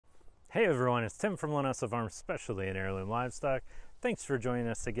Hey everyone, it's Tim from Linessa Farms, specialty in heirloom livestock. Thanks for joining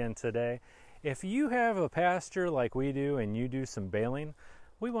us again today. If you have a pasture like we do and you do some baling,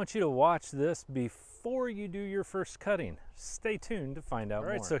 we want you to watch this before you do your first cutting. Stay tuned to find out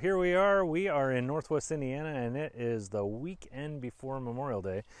more. All right, so here we are in Northwest Indiana, and it is the weekend before Memorial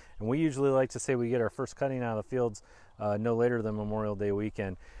Day. And we usually like to say we get our first cutting out of the fields no later than Memorial Day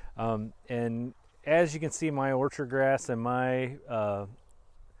weekend. And as you can see, my orchard grass and my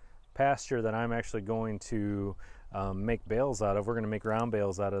pasture that I'm actually going to make bales out of. We're going to make round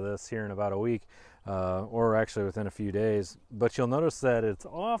bales out of this here in about a week, or actually within a few days. But you'll notice that it's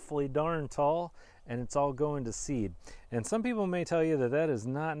awfully darn tall and it's all going to seed. And some people may tell you that that is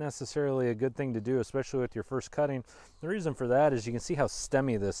not necessarily a good thing to do, especially with your first cutting. The reason for that is you can see how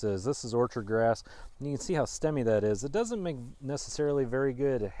stemmy this is. This is orchard grass, and you can see how stemmy that is. It doesn't make necessarily very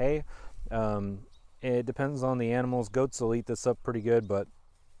good hay. It depends on the animals. Goats will eat this up pretty good, but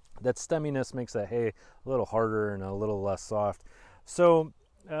that stemminess makes that hay a little harder and a little less soft. So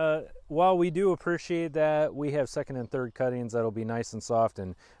while we do appreciate that we have second and third cuttings that'll be nice and soft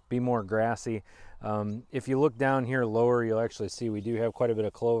and be more grassy, if you look down here lower, you'll actually see we do have quite a bit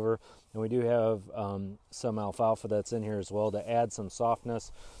of clover, and we do have some alfalfa that's in here as well to add some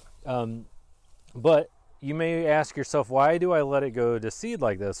softness. But you may ask yourself, why do I let it go to seed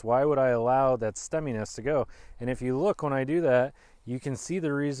like this? Why would I allow that stemminess to go? And if you look when I do that, you can see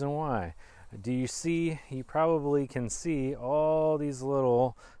the reason why. Do you see? You probably can see all these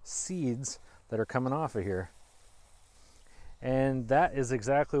little seeds that are coming off of here. And that is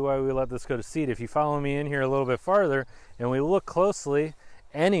exactly why we let this go to seed. If you follow me in here a little bit farther and we look closely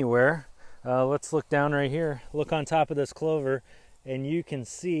anywhere, let's look down right here, look on top of this clover, and you can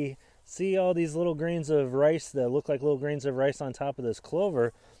see all these little grains of rice that look like little grains of rice on top of this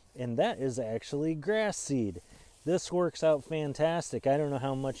clover, and that is actually grass seed. This works out fantastic. I don't know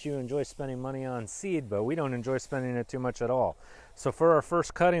how much you enjoy spending money on seed, but we don't enjoy spending it too much at all. So for our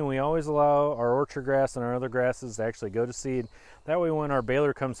first cutting, we always allow our orchard grass and our other grasses to actually go to seed. That way when our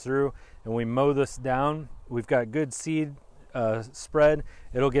baler comes through and we mow this down, we've got good seed spread.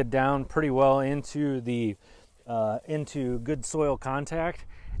 It'll get down pretty well into the into good soil contact,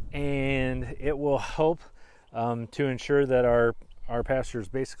 and it will help to ensure that our pasture is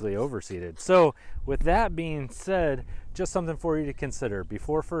basically overseeded. So with that being said, just something for you to consider.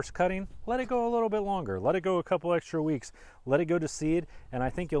 Before first cutting, let it go a little bit longer. Let it go a couple extra weeks. Let it go to seed, and I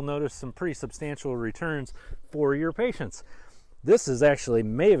think you'll notice some pretty substantial returns for your patience. This is actually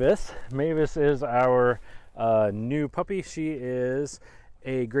Mavis. Mavis is our new puppy. She is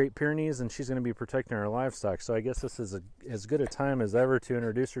a Great Pyrenees, and she's going to be protecting our livestock. So I guess this is as good a time as ever to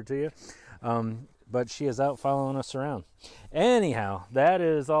introduce her to you. But she is out following us around. Anyhow, that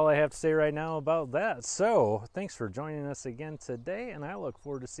is all I have to say right now about that. So thanks for joining us again today, and I look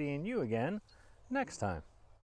forward to seeing you again next time.